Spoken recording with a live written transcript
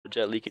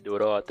Jet Li can do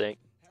it all, I think.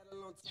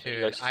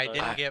 Dude, I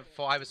didn't get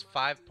full. I was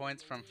 5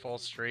 points from full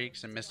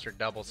streaks and Mr.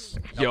 Doubles.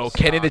 Yo,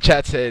 Ken in the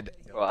chat said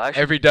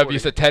every W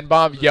is a 10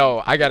 bomb.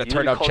 Yo, I gotta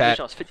turn up, chat.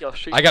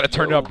 I gotta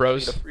turn up,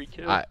 bros.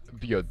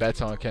 Yo,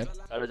 bets on Ken.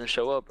 I didn't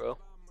show up, bro.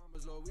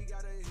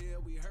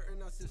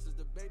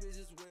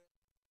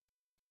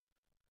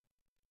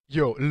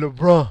 Yo,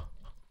 LeBron.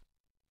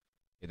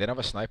 They don't have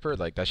a sniper.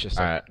 Like that's just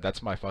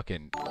that's my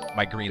fucking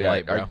green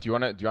light, bro. Do you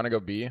wanna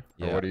go B?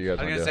 Yeah. Or what do you guys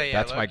want to do? Say, yeah,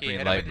 that's my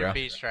green light, bro.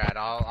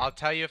 I'll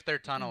tell you if they're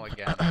tunnel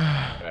again.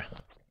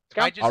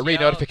 Okay. I'll read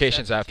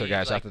notifications after,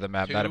 guys. Like after the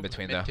map, not in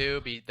between though.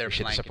 They're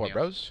should support,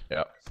 bros.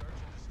 Yeah.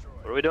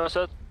 What are we doing,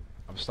 Seth?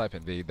 I'm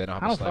sniping B. They don't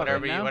have a sniper.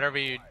 Whatever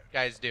you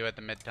guys do at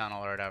the mid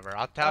tunnel or whatever.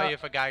 I'll tell you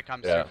if a guy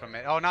comes through from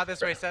it. Oh, not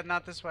this way, Seth.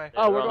 Not this way.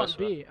 Oh, we're going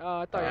B. Oh,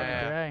 I thought you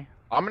were going A.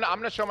 I'm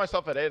gonna show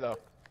myself at A though.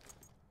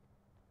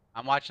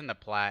 I'm watching the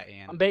plat,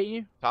 Ian. I'm baiting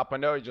you. Top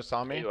window, you just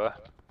saw me.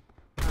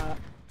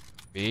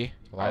 B.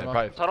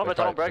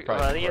 Tunnel break.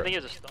 I think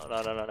it's a stun.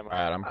 No, never mind.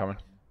 Alright, I'm coming.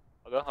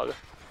 I'll go.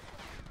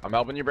 I'm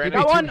helping you, Brandon.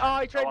 You got one. Oh,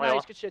 he traded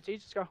nice. Good shit.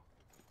 Just go.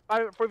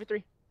 4v3.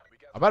 I'm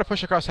about to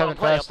push across heaven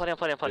fast. I'm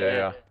playing.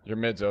 Yeah. Your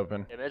mid's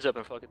open. Yeah, mid's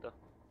open. Fuck it though.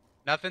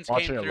 Nothing's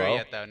came through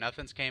yet though.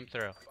 Nothing's came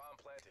through.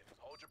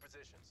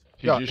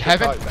 Yo,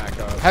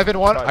 heaven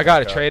one. I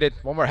got it traded.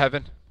 One more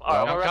heaven.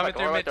 I'm coming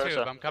through mid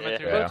tube. I'm coming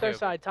through mid tube.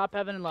 Side, top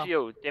heaven and low.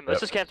 Yo, let's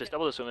just camp this.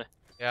 Double this with me.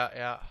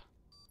 Yeah.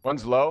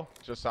 One's low.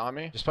 Just saw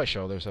me. Just play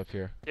shoulders up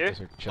here. Here?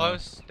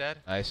 Close. Dead.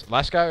 Nice.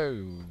 Last guy.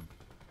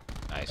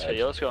 Nice.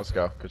 Yeah, let's go. Let's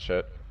go. Good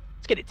shit.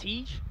 Let's get it,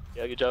 Teej.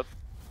 Yeah, good job.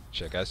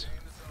 Shit, guys.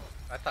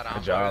 I thought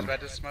Envoy was about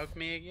to smoke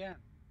me again.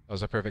 That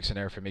was a perfect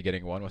scenario for me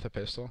getting one with a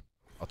pistol.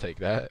 I'll take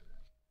that.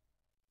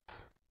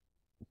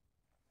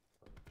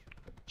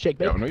 Shake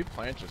bait. Yeah, when we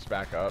plant, just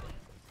back up.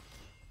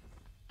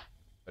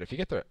 But if you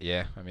get the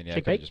I mean, I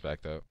could just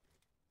backed up.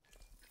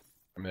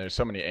 I mean, there's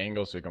so many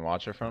angles we can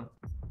watch it from.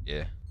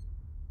 Yeah.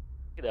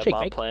 Look at that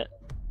bomb plant.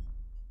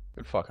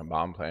 Good fucking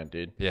bomb plant,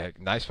 dude. Yeah,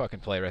 nice fucking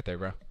play right there,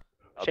 bro.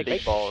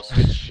 Big balls.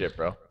 Good shit,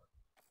 bro.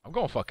 I'm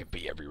going fucking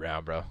B every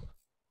round, bro.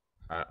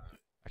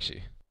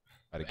 Actually,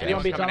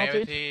 anyone coming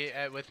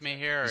A with me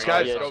here?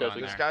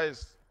 These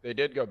guys, they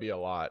did go B a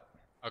lot.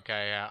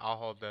 Okay, yeah, I'll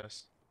hold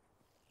this.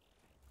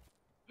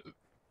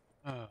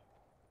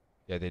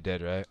 Yeah, they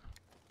did, right?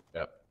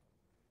 Yep.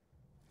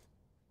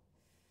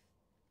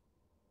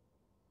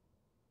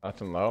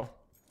 Nothing low.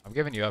 I'm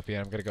giving you up,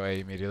 Ian. I'm gonna go A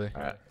immediately.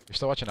 Alright. You're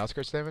still watching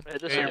outskirts, Damon?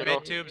 Your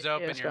mid tube's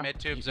open. Your mid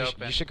tube's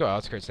open. You should go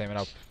outskirts, Damon.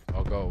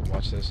 I'll go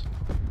watch this.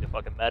 You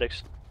fucking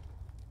medics.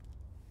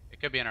 It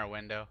could be in our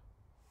window.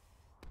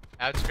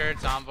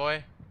 Outskirts,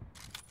 Envoy.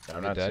 Yeah,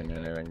 I'm not seeing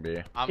anything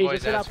B.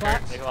 Envoy's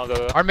outskirts.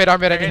 Our mid, I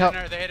need help.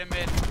 They hit him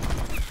mid.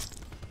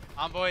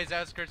 Envoy's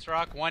outskirts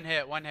rock. One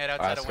hit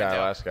outside a window.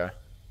 Last guy.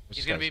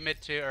 He's gonna be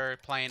mid two or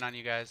playing on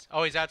you guys.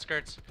 Oh, he's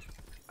outskirts.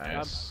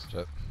 Nice.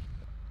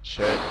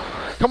 Shit.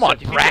 Come on,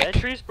 Brack.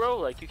 Entries, bro.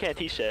 Like you can't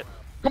teach shit.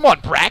 Come on,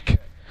 Brack.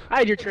 I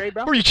had your trade,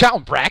 bro. Who are you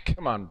chatting, Brack?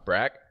 Come on,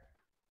 Brack.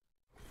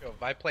 Yo,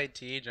 if I played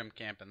TH, I'm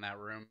camping that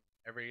room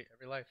every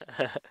life.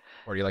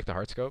 Or do you like the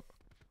hard scope?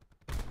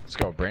 Let's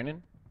go,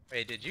 Brandon.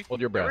 Wait, did you?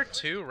 Hold your breath. There were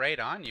two right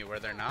on you, were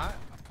there not?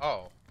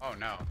 Oh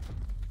no.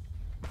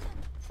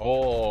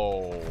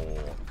 Oh.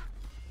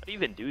 How do you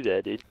even do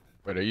that, dude?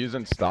 Wait, are you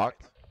using stock?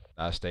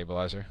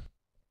 Stabilizer.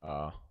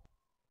 On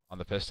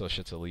the pistol,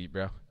 shit's elite,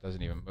 bro.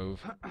 Doesn't even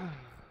move.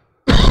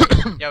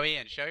 Yo,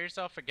 Ian, show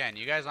yourself again.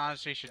 You guys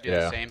honestly should do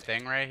the same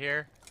thing right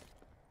here.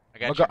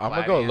 I'm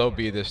gonna go low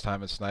B this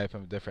time and snipe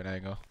him a different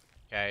angle.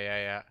 Okay,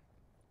 yeah.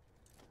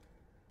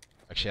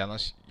 Actually,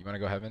 unless you wanna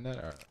go heaven then,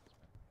 or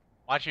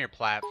watching your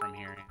plat from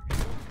here.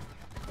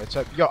 What's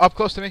up? Yo, up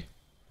close to me.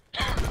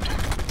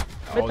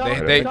 Oh,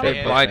 they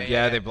blind.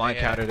 Yeah, they blind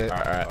countered it.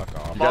 Alright.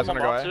 You guys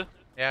wanna go A?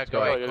 Yeah,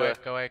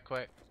 go A,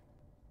 quick.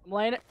 I'm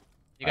laying it.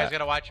 You guys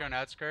gotta watch your own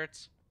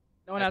outskirts.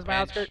 No one has my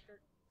outskirt.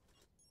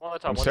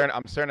 I'm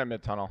staring at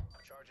mid tunnel.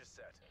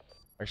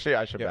 Actually,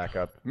 I should back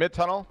up. Mid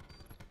tunnel.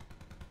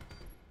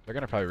 They're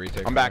gonna probably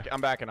retake. I'm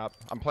backing up.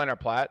 I'm playing our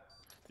plat.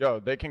 Yo,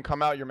 they can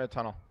come out your mid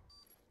tunnel.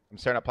 I'm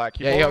staring at plat.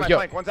 Keep holding my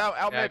flank. One's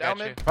out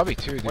mid. Probably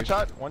two, dude. One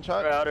shot.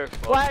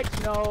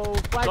 Flags, no.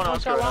 Flags, one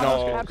shot.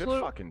 No, absolute.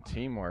 good fucking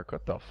teamwork.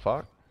 What the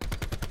fuck?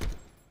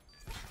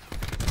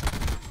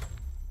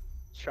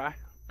 Let's try.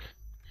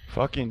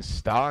 Fucking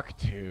stock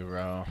too,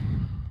 bro.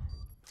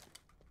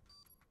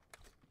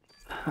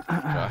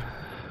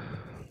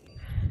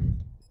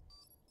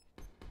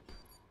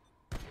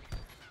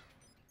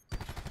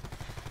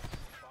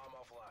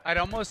 I'd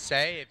almost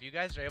say if you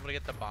guys are able to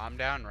get the bomb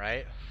down,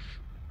 right?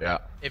 Yeah.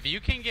 If you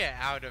can get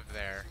out of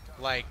there,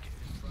 like,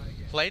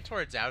 play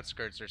towards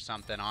outskirts or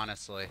something,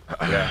 honestly.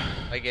 Yeah.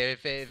 Like,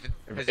 if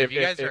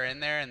you guys are in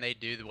there and they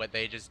do what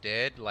they just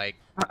did, like,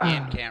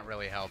 Ian can't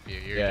really help you.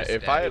 You're just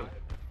if dead.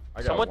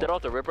 Someone did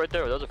off the rip right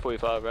there. That was a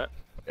 45, right?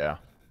 Yeah.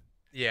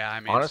 Yeah, I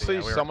mean, honestly,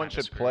 we someone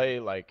should play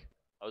like.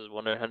 I was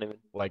wondering how to even.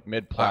 Like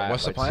mid plat.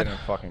 What's the plan? Sit in a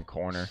fucking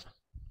corner.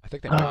 I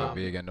think they might go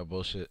B again. No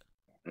bullshit.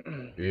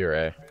 B or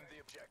A.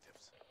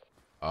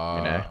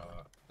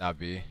 Not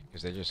B,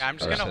 because they just. Yeah, I'm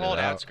just gonna hold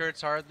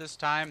outskirts hard this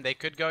time. They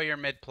could go your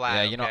mid plat.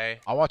 Yeah, you know, okay?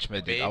 I'll watch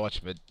mid, dude. I'll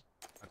watch mid.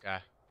 Okay.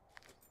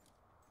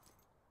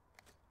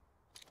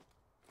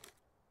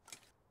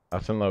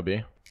 Nothing low B.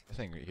 I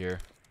think here.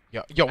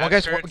 Yo, one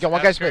guy's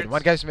mid.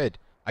 One guy's mid.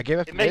 I gave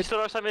it mid.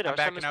 I'm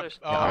backing up.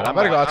 Oh, I'm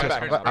about to go outskirts.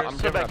 I'm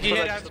giving up. He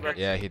hit outskirts.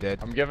 Yeah, he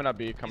did. I'm giving up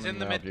B. He's in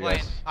the mid lane.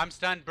 I'm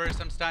stunned,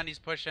 Bruce. I'm stunned. He's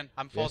pushing.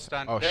 I'm full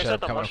stunned. Oh shit, I'm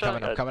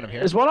coming, I'm here.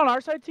 There's one on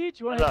our side,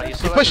 Teach. You want to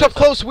hit He pushed up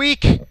close,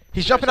 weak.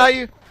 He's jumping at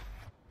you.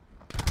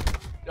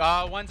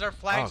 One's our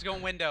flags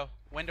going window.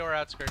 Window or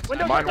outskirts.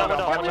 Window, Mine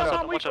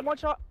one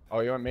shot. Oh,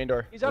 you went main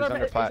door. He's on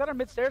our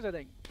mid stairs, I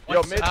think.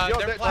 Yo, mid.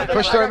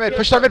 Push through mid.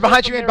 Push through mid.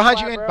 Behind you in.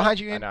 Behind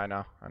you in. I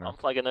know. I'm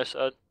flagging this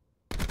side.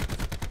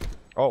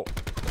 Oh.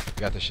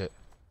 You got this shit.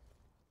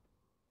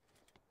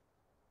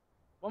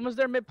 One was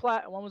their mid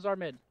plat, and one was our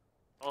mid.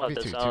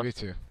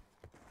 2v2.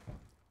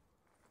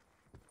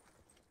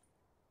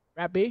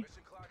 Wrap B.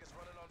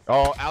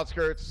 Oh,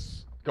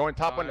 outskirts. Going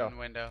top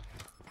window.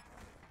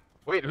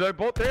 Wait, they're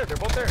both there.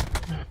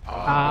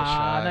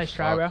 Oh, nice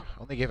try, bro.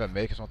 Only gave him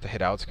mid because I want to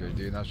hit outskirt,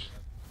 dude. That's.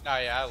 Oh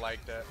yeah, I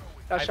liked it.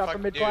 Got shot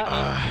from mid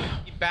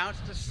plat. He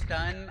bounced a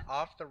stun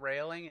off the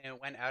railing and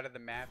it went out of the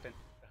map and.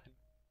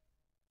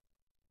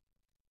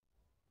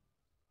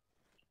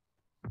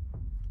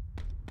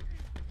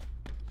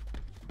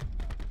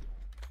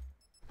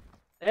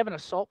 They have an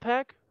assault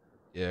pack?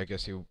 Yeah, I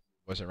guess he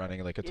wasn't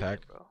running like attack.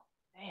 Yeah, bro.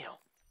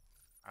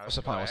 Damn. What's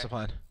the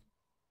plan?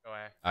 Go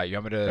ahead. You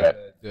want me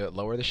to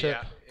lower the ship?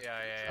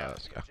 Yeah.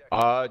 Let's go.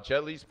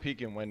 Jet Li's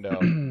peeking window.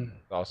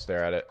 I'll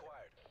stare at it.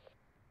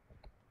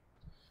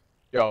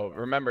 Yo,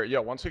 remember,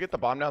 once we get the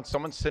bomb down,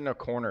 someone sit in a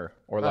corner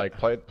or like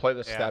play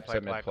the steps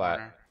at mid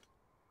plat.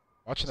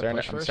 Watching the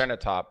push first. I'm staring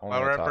at top.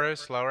 Lower it,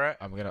 Bruce. Lower it.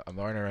 I'm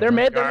lowering it right now. They're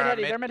mid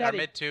heavy. They're mid heavy.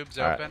 Mid tube's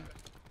open.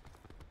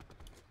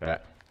 Yeah.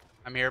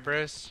 I'm here,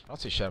 Bruce. I don't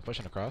see shit. I'm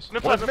pushing across.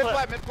 Mid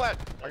plat.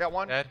 I got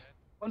one. Dead.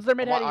 One's their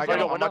mid heavy.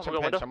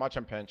 I'm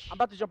watching pinch. I'm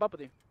about to jump up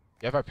with you.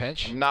 You have our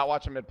pinch? I'm not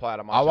watching mid plat.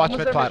 I'll watch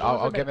mid plat.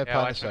 I'll get mid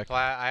plat in a sec.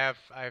 I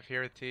have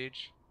here with Tej.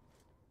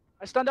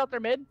 I stunned out their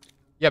mid.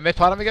 Yeah, mid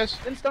plat on me, guys.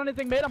 Didn't stun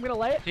anything mid. I'm gonna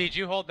lay it. Tej,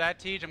 you hold that.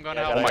 Tej, I'm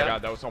gonna help. Oh my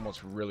god, that was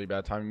almost really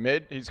bad time.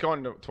 Mid, he's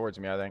going towards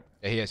me, I think.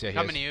 Yeah, he is.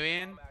 Coming to you,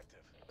 Ian.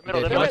 He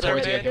went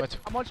towards you.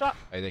 I'm one shot.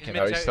 Hey, they came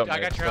out. out. I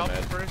got your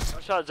help, Bruce.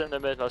 One shot's in the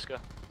mid. Let's go.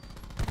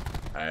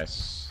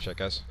 Nice. Check,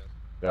 guys.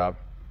 Good job.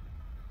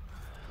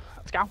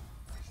 Let's go.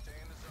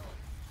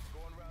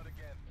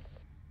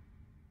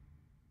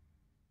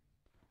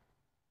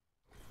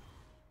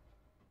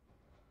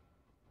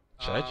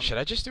 Should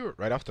I just do it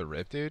right off the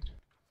rip, dude?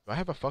 Do I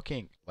have a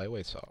fucking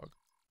lightweight SOG?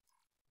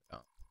 No.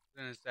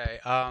 I was gonna say,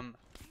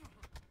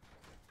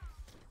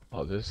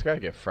 Oh, this guy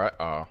get fried.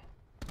 Oh.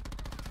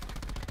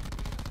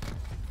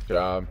 Good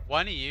job.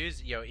 One of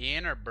yous,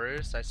 Ian or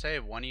Bruce, I say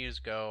one of yous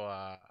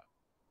go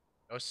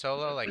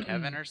solo like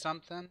Heaven or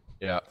something.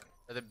 Yeah.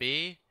 For the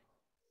B.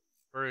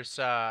 Bruce,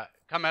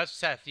 come out,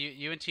 Seth.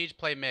 You and Tej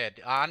play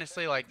mid.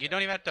 Honestly, like you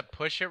don't even have to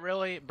push it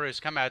really. Bruce,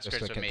 come out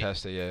with me.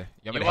 Contest it, yeah.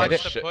 You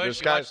watch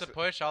the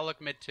push. I'll look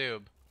mid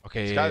tube.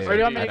 Okay. Where do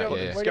you want me to go?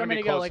 Where do you want me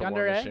to go? Like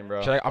under A?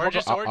 I'll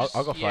go flags.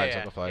 I'll go flags.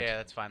 Yeah,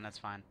 that's fine. That's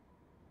fine.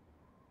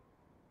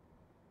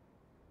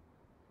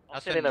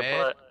 Nothing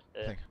mid.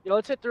 Yo,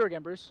 let's hit through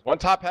again, Bruce. One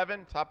top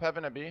heaven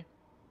at B.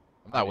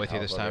 I'm not with you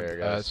this time,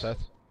 Seth.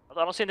 I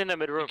don't see anything in the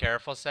mid room. Be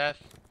careful,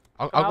 Seth.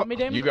 I'll go.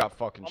 You got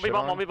fucking shit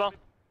on. On me bomb.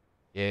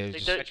 Yeah,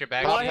 just... Got your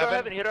back.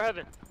 Hit our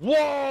heaven. Whoa!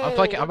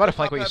 I'm about to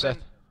flank with you, Seth.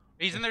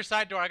 He's in their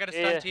side door. I got to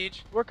stun Tej.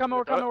 We're coming.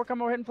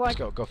 We're hitting flank.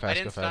 Go fast. I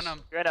didn't stun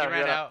him. He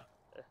ran out.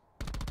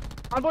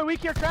 Envoy weak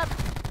here, trap.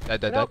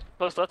 Dead.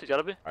 Close left, he's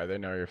gotta be. Alright, they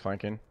know you're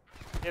flanking.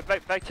 Yeah,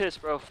 back to his,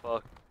 bro.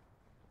 Fuck.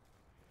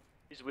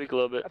 He's weak a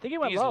little bit. I think he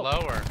went He's low.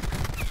 lower.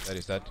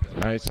 He's dead.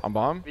 Nice. I'm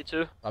bomb.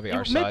 V2. I'll be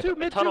our side.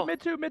 Mid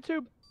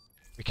tube.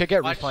 We could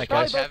get reflank,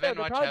 guys. They're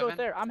probably both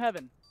there. I'm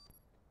Heaven.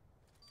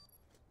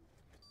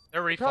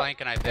 They're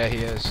reflanking, I think. Yeah, he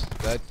is.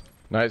 Dead.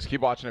 Nice. Keep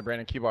watching it,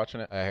 Brandon. Keep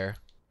watching it. I hear.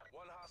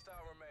 One hostile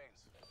remains.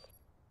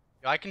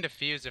 I can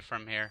defuse it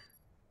from here.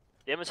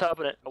 Damon's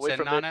hopping it. Away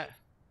Sitting from on mid. it.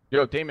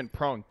 Yo, Damon,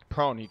 prone.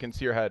 He can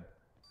see your head.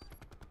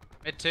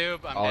 Mid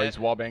tube. I'm oh, dead. He's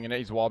wall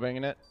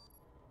banging it.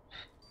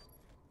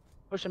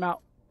 Push him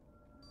out.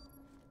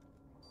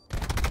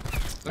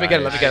 Let me get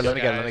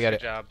it. Good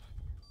job.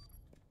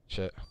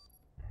 Shit.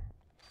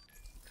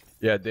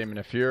 Yeah, Damon,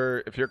 if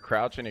you're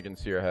crouching, you can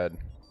see your head.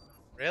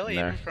 Really?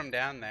 Even from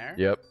down there?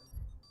 Yep.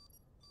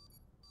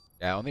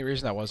 Yeah, only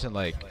reason I wasn't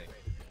like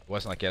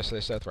yesterday,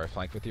 Seth, where I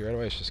flanked with you right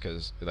away, is just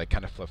because it like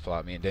kind of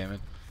flip-flopped me and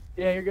Damon.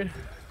 Yeah, you're good.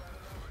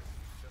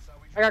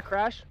 I got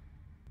crash.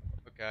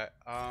 Okay.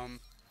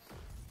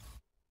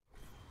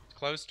 It's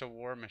close to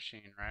War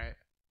Machine, right?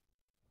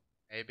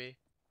 Maybe.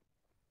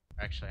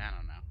 Actually, I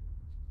don't know.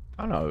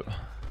 I don't know.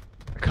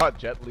 I caught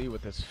Jet Li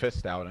with his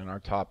fist out in our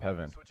top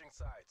heaven. Switching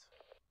sides.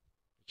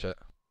 Shit.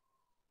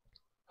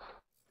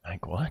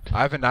 Like what?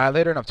 I have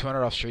Annihilator and I'm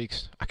 200 off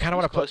streaks. I kind of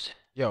want to put.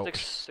 Yo.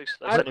 Six.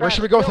 Where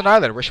should we go with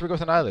Annihilator?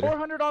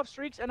 400 off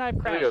streaks and I have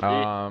crash.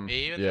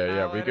 B.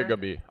 Yeah, we could go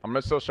B. I'm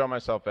gonna still show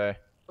myself A.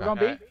 We're going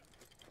B?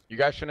 You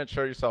guys shouldn't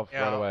show yourself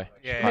right away.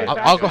 Yeah.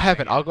 I'll go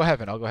heaven. I'll go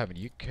heaven.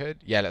 You could.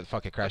 Yeah, let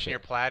fucking crash Your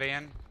it. plat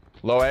in.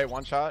 Low A,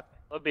 one shot.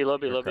 Low B, low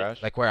B, low B.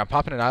 Like where? I'm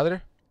popping it out of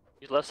there?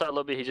 He's left side,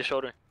 low B. He's just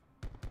shouldering.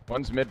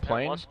 One's mid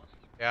plane.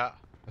 Yeah.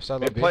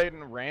 Mid plane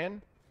and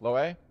ran. Low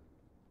A.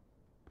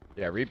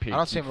 Yeah, repeat. I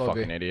don't see him low B.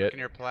 Fucking idiot.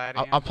 Your plat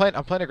in. I'm playing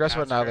aggressive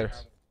with another.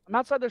 I'm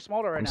outside their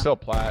small door right I'm now. still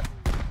plat.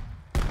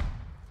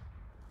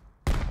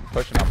 I'm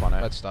pushing up on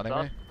it. That's stunning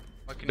me.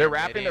 They're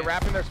wrapping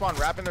their spawn.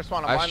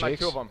 I'm behind like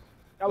 2 of them.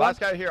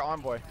 Last guy here,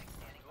 Envoy.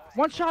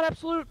 One shot,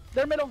 absolute.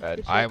 They're middle.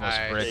 I almost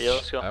Nice. bricked. Yeah,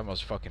 let's go. I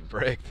almost fucking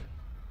bricked.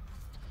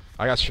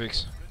 I got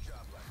streaks.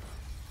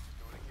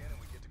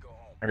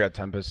 I got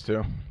Tempest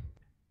too.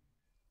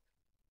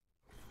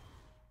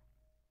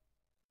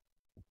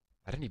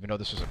 I didn't even know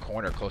this was a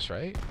corner close,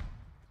 right?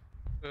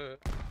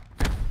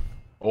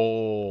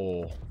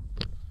 Oh.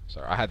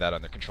 Sorry, I had that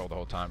under control the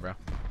whole time, bro.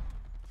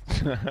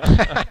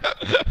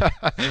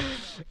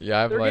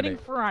 Yeah, They're getting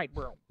fried,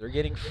 bro. They're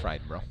getting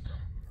fried, bro.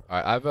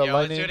 Alright, I have a Yo,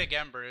 lightning. let's do it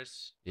again,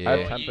 Bruce. Yeah. I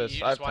have Tempest.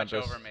 You I just have watch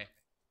Tempest. over me.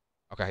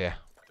 Okay, yeah.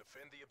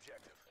 Defend the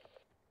objective.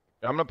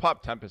 I'm gonna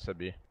pop Tempest at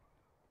B.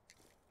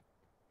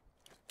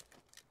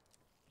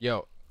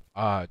 Yo,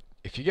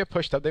 if you get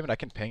pushed up, David, I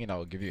can ping and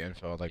I'll give you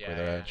info like where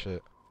they're at and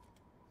shit.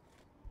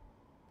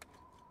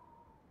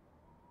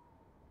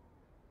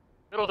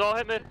 Middle's all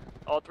hit mid.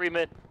 All 3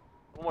 mid.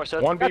 One more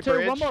set. One B Got two.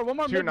 bridge. One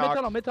more. 2 Mid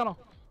tunnel. Mid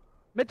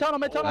tunnel.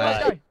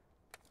 Last guy.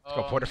 Let's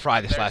go Porter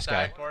Fry this last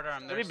guy. What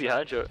are you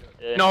behind you?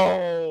 Yeah. No.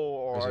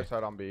 Or Where's our he?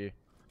 side on B.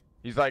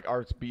 He's like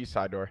our B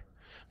side door.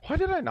 Why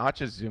did I not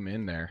just zoom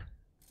in there?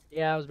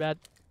 Yeah, that was bad.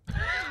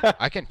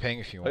 I can ping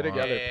if you Play want.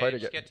 together. Yeah, Play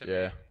just together. get to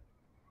Yeah. me.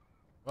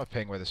 I'm gonna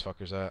ping where this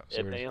fucker's at.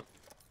 Yeah, ping him.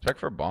 Check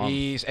for bomb.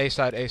 He's A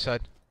side. He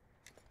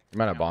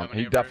might have I'm bomb. coming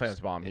He here, definitely Bruce. has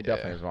bomb. He Yeah.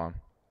 definitely has bomb.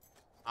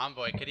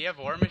 Envoy, could he have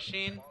War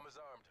Machine? Bomb is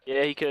armed.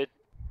 Yeah, he could.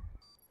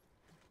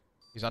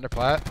 He's under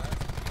plat.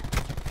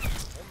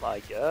 Oh my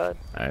god.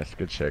 Nice.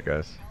 Good shit,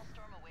 guys.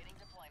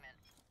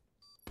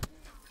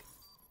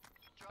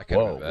 I could've been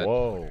Whoa. bad.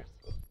 Whoa.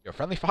 Yo,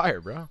 friendly fire,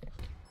 bro. Bomb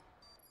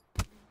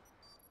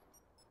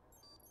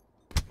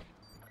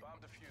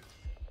defused.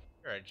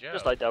 You're a joke.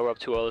 Just like that, we're up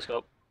 2-0. Let's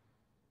go.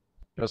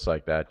 Just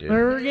like that, dude.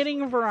 They're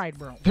getting fried,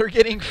 bro. They're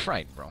getting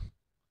fried, bro.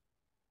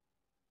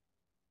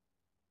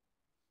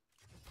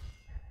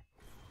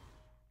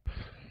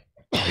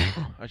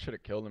 I should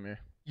have killed him here.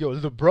 Yo,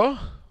 the bro.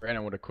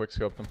 Brandon would have quick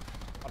scoped him.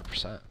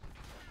 100%.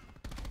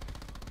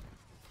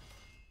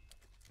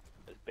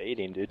 It's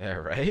baiting, dude. Yeah,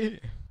 right.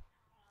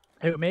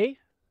 Who, me?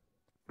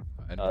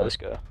 And This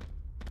guy.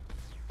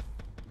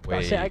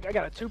 I say I wait,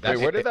 got a 2. Wait,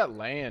 where did that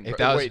land? if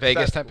bro? that was Wait,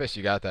 Vegas Seth, Tempest,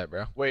 you got that,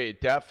 bro. Wait,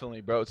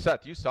 definitely, bro.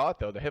 Seth, you saw it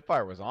though. The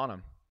hipfire was on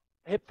him.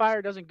 Hip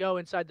fire doesn't go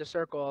inside the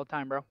circle all the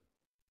time, bro.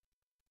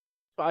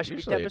 So I should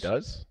Usually be it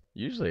does.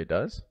 Usually it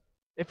does.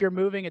 If you're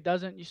moving, it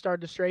doesn't. You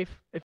start to strafe. If